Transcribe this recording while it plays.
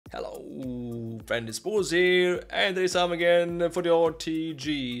Friendly Sports here, and there is time again for the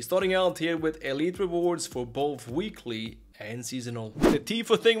RTG. Starting out here with elite rewards for both weekly and seasonal. The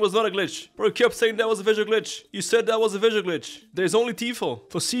Tifo thing was not a glitch. Bro, you kept saying that was a visual glitch. You said that was a visual glitch. There's only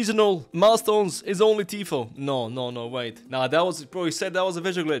Tifo. For seasonal milestones is only Tifo. No, wait. Nah, that was, bro, you said that was a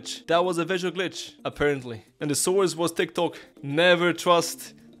visual glitch. That was a visual glitch, apparently. And the source was TikTok. Never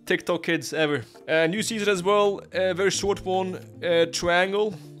trust TikTok kids ever. New season as well, a very short one,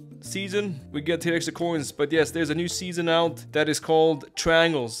 triangle season. We get 10 extra coins, but yes, there's a new season out that is called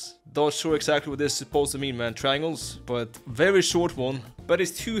Triangles. Not sure exactly what this is supposed to mean, man, triangles, but very short one. But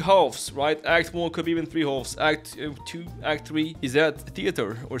it's 2 halves, right? Act 1 could be even 3 halves. Act 2, Act 3, is that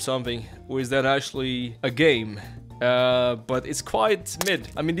theater or something? Or is that actually a game? But it's quite mid.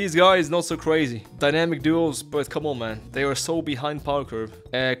 I mean, these guys not so crazy. Dynamic duos, but come on, man. They are so behind power curve.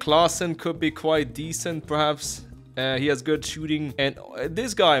 Klaassen could be quite decent, perhaps. He has good shooting. And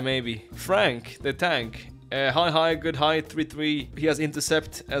this guy, maybe. Frank, the tank. High, good height, 3-3. He has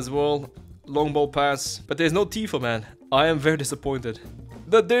intercept as well. Long ball pass. But there's no Tifo, man. I am very disappointed.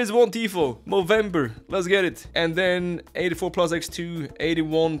 There's one Tifo. Movember. Let's get it. And then 84 plus X2,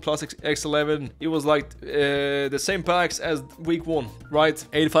 81 plus X11. It was like the same packs as week 1, right?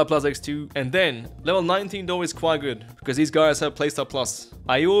 85 plus X2. And then level 19 though is quite good because these guys have playstyle plus.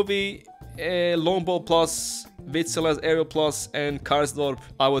 Iovi, long ball plus. Witzel has aerial plus, and Karsdorp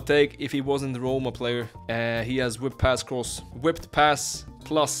I would take if he wasn't the Roma player. He has whip pass cross. Whipped pass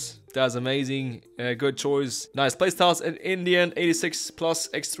plus. That's amazing. Good choice. Nice playstyles. And in the end, 86 plus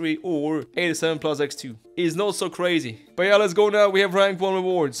X3 or 87 plus X2 is not so crazy. But yeah, let's go now. We have rank 1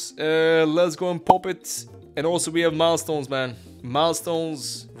 rewards. Let's go and pop it. And also we have milestones, man.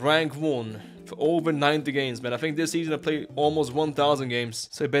 Milestones rank 1. For over 90 games, man. I think this season I played almost 1,000 games.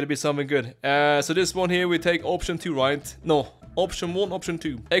 So it better be something good. So this one here, we take option 2, right? No. Option 1, option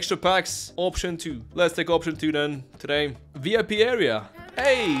 2. Extra packs, option 2. Let's take option 2 then today. VIP area.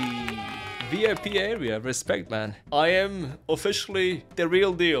 Hey! VIP area. Respect, man. I am officially the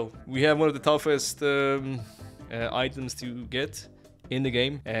real deal. We have one of the toughest items to get in the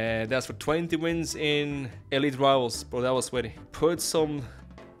game. That's for 20 wins in Elite Rivals. Bro, that was sweaty. Put some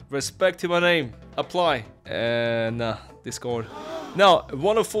respect to my name. Apply. Nah, discard. Now,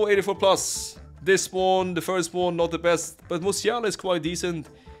 104, 84 plus. This one, the first one, not the best. But Musiala is quite decent.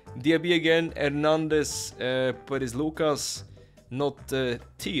 Diaby again. Hernandez. But it's Lucas, not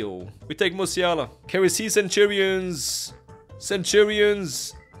Theo. We take Musiala. Can we see Centurions?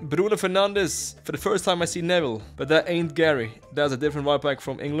 Centurions. Bruno Fernandes. For the first time I see Neville. But that ain't Gary. That's a different right back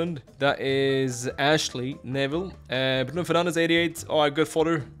from England. That is Ashley Neville. Bruno Fernandes 88. Alright, good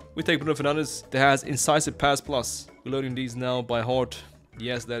fodder. We take Bruno Fernandes. That has incisive pass plus. We're loading these now by heart.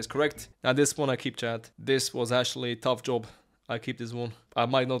 Yes, that is correct. Now this one I keep, chat. This was actually a tough job. I keep this one. I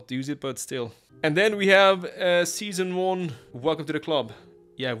might not use it, but still. And then we have season 1. Welcome to the club.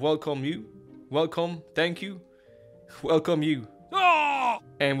 Yeah, welcome you. Welcome. Thank you. Welcome you.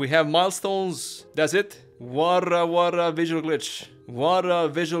 And we have milestones. That's it. What a visual glitch. What a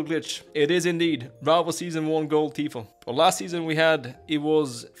visual glitch. It is indeed. Bravo season 1 gold Tifo. Well, last season we had, it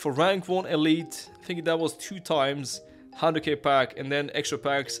was for rank 1 elite. I think that was 2 times 100k pack and then extra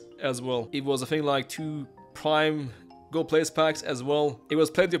packs as well. It was I think like 2 prime gold place packs as well. It was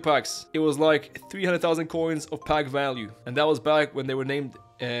plenty of packs. It was like 300,000 coins of pack value. And that was back when they were named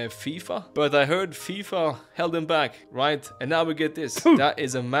FIFA. But I heard FIFA held them back, right? And now we get this. That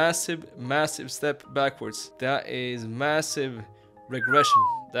is a massive step backwards. That is massive regression.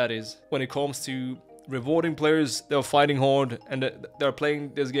 That is when it comes to rewarding players. They're fighting hard and they're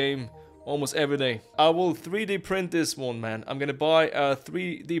playing this game almost every day. I will 3D print this one, man. I'm gonna buy a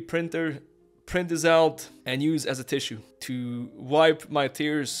 3D printer, print this out and use as a tissue to wipe my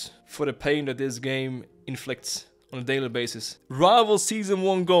tears for the pain that this game inflicts on a daily basis. Rival season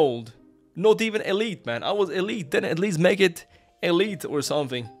 1 gold. Not even elite, man. I was elite. Then at least make it elite or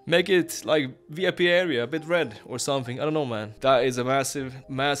something. Make it like VIP area, a bit red or something. I don't know, man. That is a massive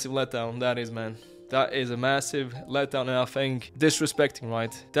letdown. That is, man. That is a massive letdown, and I think disrespecting,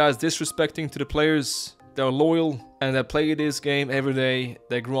 right? That is disrespecting to the players. They're loyal and they play this game every day.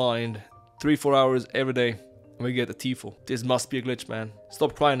 They grind 3-4 hours every day. And we get a Tifo. This must be a glitch, man.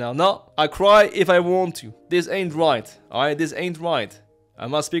 Stop crying now. No, I cry if I want to. This ain't right. Alright, this ain't right. I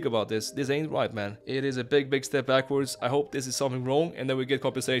must speak about this. This ain't right, man. It is a big step backwards. I hope this is something wrong and then we get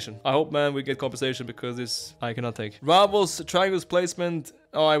compensation. I hope, man, we get compensation because this I cannot take. Rivals, triangles placement.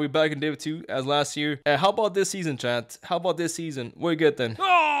 Alright, we're back in Div 2 as last year. How about this season, chat? How about this season? What you get then?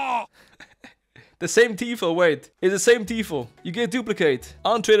 The same Tifo, wait. It's the same Tifo. You get duplicate.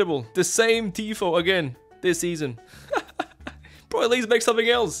 Untradeable. The same Tifo again this season. Bro, at least make something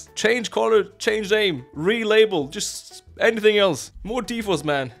else. Change color, change name, relabel, just anything else. More Tifos,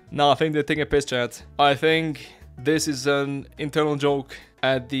 man. Nah, I think they're taking a piss, chat. I think this is an internal joke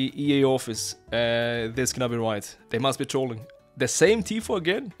at the EA office. This cannot be right. They must be trolling. The same Tifo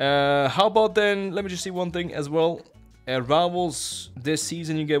again? How about then, let me just see one thing as well. Rivals, this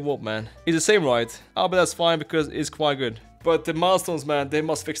season you get what, man? It's the same, right? Oh, but that's fine because it's quite good. But the milestones, man, they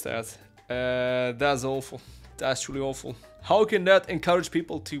must fix that. That's awful. That's truly awful. How can that encourage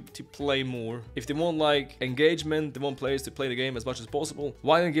people to play more? If they want like engagement, they want players to play the game as much as possible,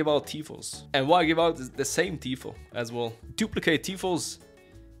 why not give out Tifos? And why give out the same Tifo as well? Duplicate Tifos?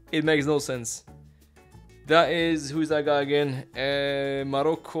 It makes no sense. That is, who's that guy again?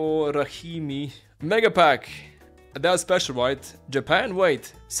 Marocco Rahimi. Mega Pack. That's special, right? Japan?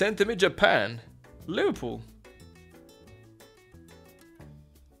 Wait. Sent to me Japan. Liverpool.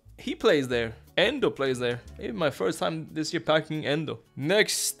 He plays there. Endo plays there. Maybe my first time this year packing Endo.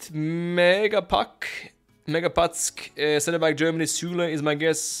 Next, Megapatsk. Center back Germany. Sula is my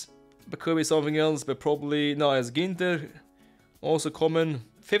guess. But could be something else, but probably... No, it's Ginter. Also common.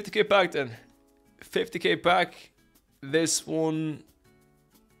 50k pack then. 50k pack. This one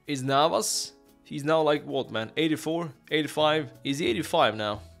is Navas. He's now like what, man? 84? 85? Is he 85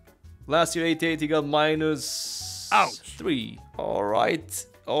 now? Last year 88, he got minus... Ouch. 3. Alright.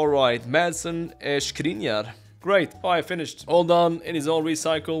 Alright, Madsen Skriniar. Great, I finished. All done, it is all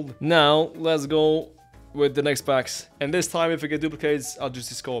recycled. Now, let's go with the next packs. And this time, if I get duplicates, I'll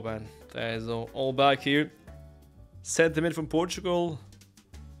just score, man. That is all back here. Sentiment from Portugal.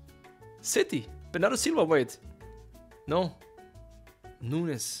 City. Bernardo Silva, wait. No.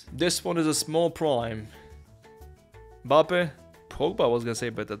 Nunes. This one is a small prime. Mbappe. Pogba, I was gonna say,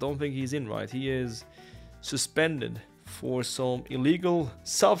 but I don't think he's in, right? He is suspended for some illegal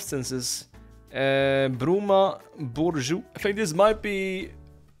substances. Bruma Bourjou. I think this might be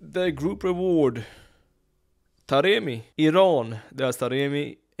the group reward. Taremi, Iran. That's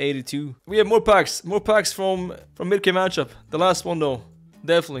Taremi, 82. We have more packs from mid-game matchup. The last one though,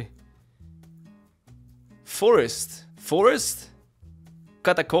 definitely. Forest.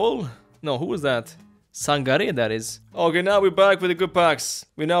 Katakol? No, who was that? Sangare, that is. Okay, now we're back with the good packs.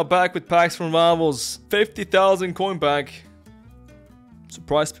 We're now back with packs from rivals. 50,000 coin pack.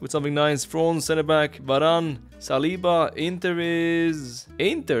 Surprised with something nice. Front, center back, Varane, Saliba. Inter is...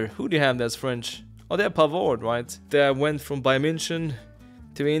 Inter? Who do you have that's French? Oh, they're Pavard, right? That went from Bayern München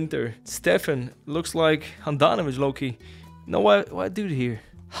to Inter. Stefan. Looks like Handanovic, low-key. No, what dude here?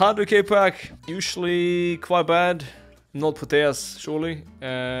 100k pack. Usually quite bad. Not Puteas, surely.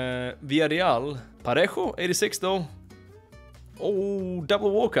 Villarreal. Parejo, 86 though. Oh,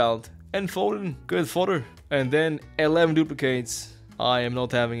 double walkout. And Foden, good fodder. And then 11 duplicates. I am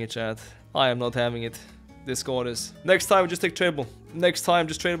not having it, chat. I am not having it. This squad is. Next time, just take treble. Next time,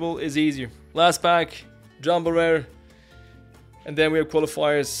 just treble is easier. Last pack, Jumbo Rare. And then we have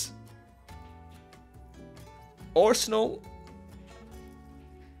qualifiers. Arsenal.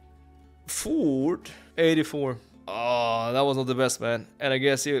 Ford, 84. Oh, that was not the best, man. And I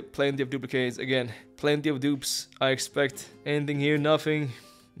guess here, plenty of duplicates. Again, plenty of dupes. I expect anything here, nothing.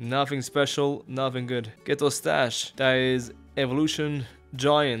 Nothing special, nothing good. Get those stash. That is Evolution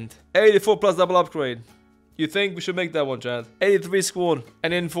Giant. 84 plus double upgrade. You think we should make that one, Chad? 83 squad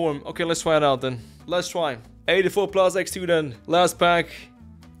and inform. Okay, let's try it out then. Let's try. 84 plus X2 then. Last pack.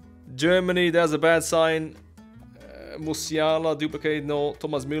 Germany, that's a bad sign. Musiala, duplicate, no.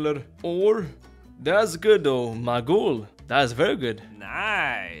 Thomas Müller. Or... That's good though, Magul. That's very good.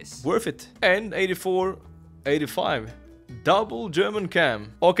 Nice. Worth it. And 84, 85. Double German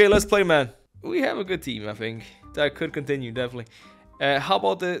cam. Okay, let's play, man. We have a good team, I think. That could continue, definitely. How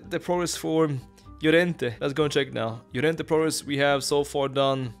about the progress for Llorente? Let's go and check now. Llorente progress, we have so far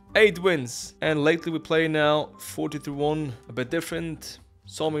done 8 wins. And lately we play now 40-1. A bit different.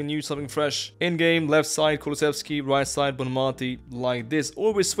 Something new, something fresh. In-game, left side, Kulusevski, right side, Bonmati, like this.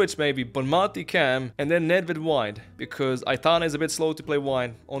 Or we switch maybe, Bonmati cam, and then Nedved wide. Because Aitana is a bit slow to play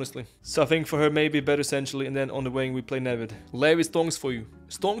wide, honestly. So I think for her, maybe better essentially, and then on the wing, we play Nedved. Levi Stonks for you.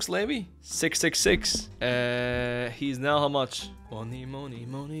 Stonks, Levi? 666. He's now how much?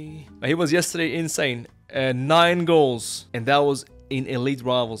 Money. He was yesterday insane. 9 goals. And that was in Elite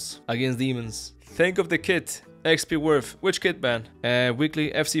Rivals against Demons. Think of the kit. XP worth. Which kit, man?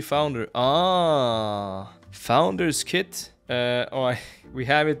 Weekly FC Founder. Ah, Founder's kit. Alright, we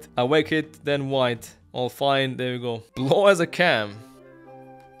have it. Away kit, then white. All fine, there we go. Blow as a cam.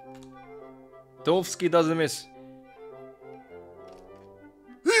 Dovski doesn't miss.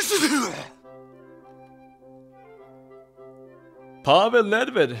 Pavel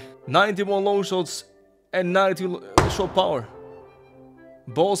Nedved. 91 long shots and 92 shot power.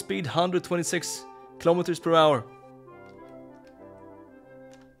 Ball speed 126 kilometers per hour.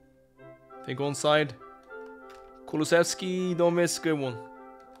 Think onside. Kulusevski, don't miss, good one.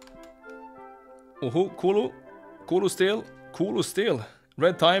 Kulu still.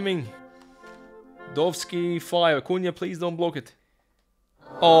 Red timing. Dovsky 5. Acuna, please don't block it.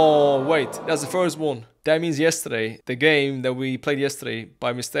 Oh, wait, that's the first one. That means yesterday, the game that we played yesterday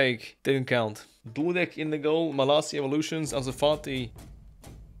by mistake didn't count. Dudek in the goal, Malasi Evolutions, Ansu Fati.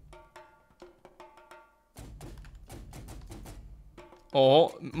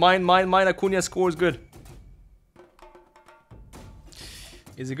 Oh, mine, Acuna scores good.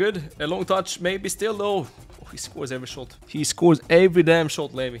 Is it good? A long touch, maybe still though. Oh, he scores every shot. He scores every damn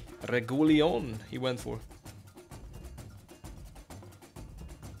shot, Levy. Regulion, he went for.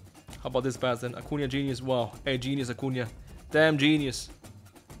 How about this pass then? Acuna genius, wow. Hey, genius Acuna. Damn genius.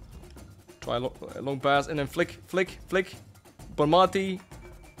 Try a long pass and then flick. Bonmati.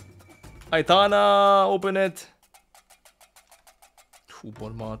 Aitana, open it. Ooh,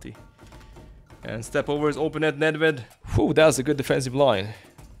 Bonmati. And step over his open net, Nedved. Whew, that's a good defensive line.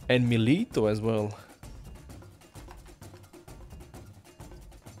 And Milito as well.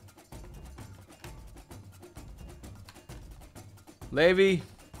 Levy,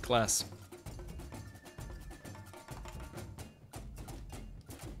 class.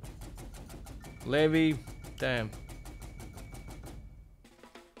 Levy, damn.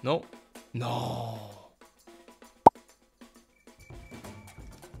 No.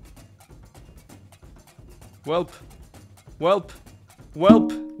 Welp. Well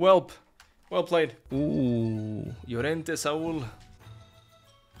played. Ooh, Llorente, Saul.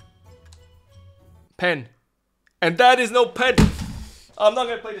 Pen. And that is no pen. I'm not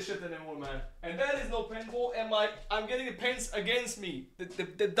gonna play this shit anymore, man. And that is no pen ball. And I'm getting the pens against me.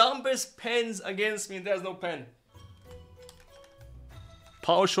 The dumbest pens against me, and there's no pen.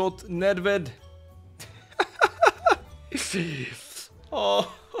 Power shot, Nedved.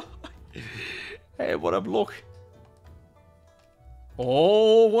 Oh. Hey, what a block.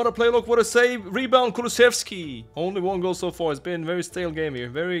 Oh, what a play, look, what a save. Rebound, Kulusevski. Only one goal so far. It's been a very stale game here.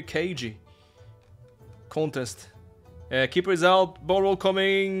 Very cagey contest. Keeper is out. Ball roll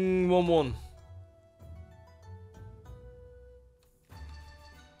coming. 1-1.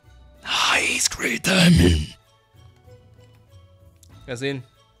 Nice, great timing. As in.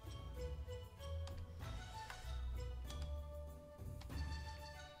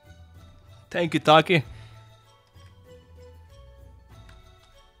 Thank you, Taki.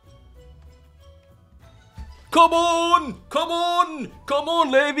 Come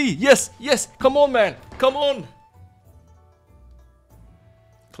on, Levy. Yes, come on, man, come on.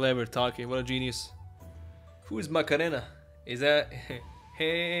 Clever, Taki, what a genius. Who is Macarena? Is that...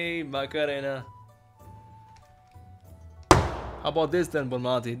 Hey, Macarena. How about this then,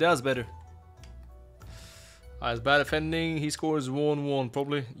 Bonmati? That's better. It's bad defending, he scores 1-1,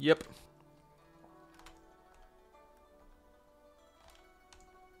 probably, yep.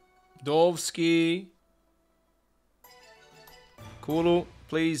 Dovsky. Kulu,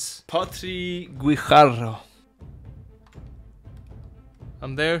 please. Patri Guijarro.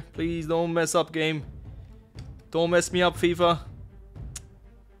 I'm there. Please don't mess up, game. Don't mess me up, FIFA.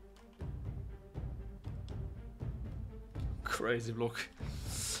 Crazy block.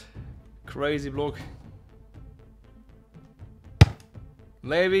 Crazy block.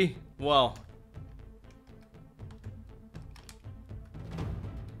 Levy. Wow.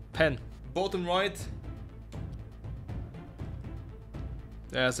 Pen. Bottom right.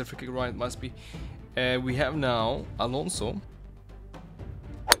 That's a free kick right, must be. We have now Alonso.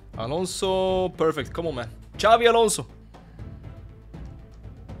 Alonso, perfect. Come on, man. Xavi Alonso.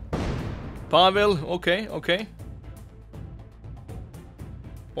 Pavel, okay.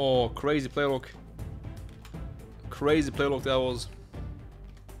 Oh, crazy play lock. Crazy play lock that was.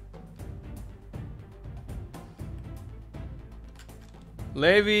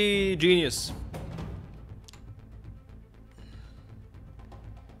 Levy, genius.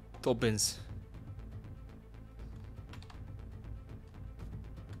 Toppins.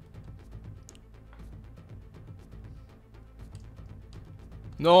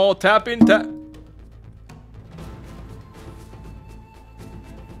 No, tap in, tap.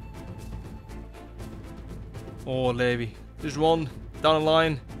 Oh, Levy. Just one down the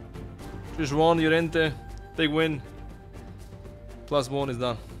line. Just one, Llorente. Big win. +1 is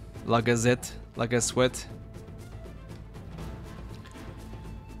done. Lacazette, like a sweat.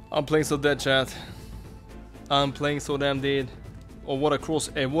 I'm playing so dead, chat. I'm playing so damn dead. Oh, what a cross.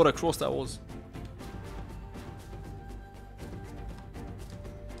 Hey, what a cross that was.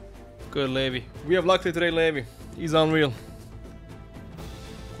 Good, Levy. We have luck today, Levy. He's unreal.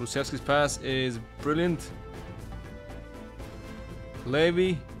 Kulusevski's pass is brilliant.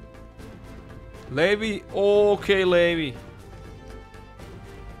 Levy. Levy. Okay, Levy.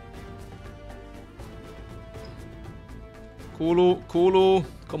 Kulu.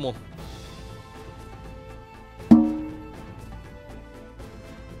 Come on.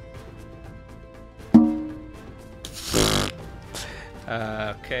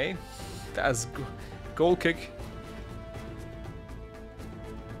 Okay. That's goal kick.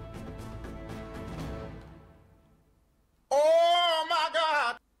 Oh my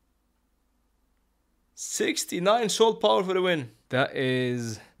God! 69 shot power for the win. That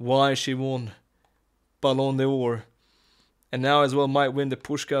is why she won Ballon d'Or. And now as well might win the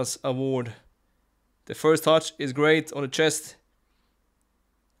Puskás award. The first touch is great on the chest.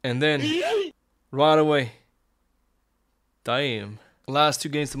 And then right away. Damn. Last 2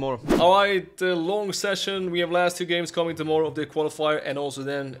 games tomorrow. Alright, long session. We have last 2 games coming tomorrow of the qualifier, and also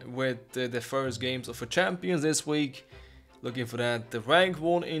then with the first games of the champions this week. Looking for that. The rank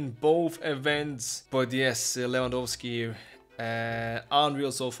 1 in both events. But yes, Lewandowski here.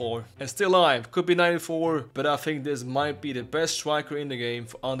 Unreal so far. And still alive. Could be 94, but I think this might be the best striker in the game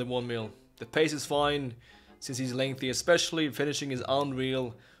for under 1 mil. The pace is fine, since he's lengthy, especially finishing is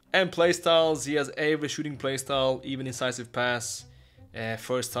unreal. And playstyles, he has every shooting playstyle, even incisive pass.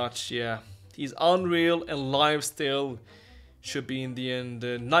 First touch, yeah. He's unreal and live still. Should be in the end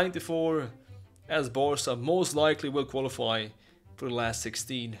 94, as Barca most likely will qualify for the last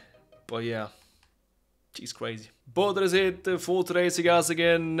 16. But yeah, she's crazy. But that is it for today. See you guys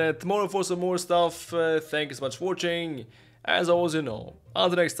again tomorrow for some more stuff. Thank you so much for watching. As always, you know,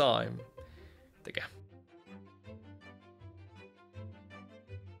 until next time, take care.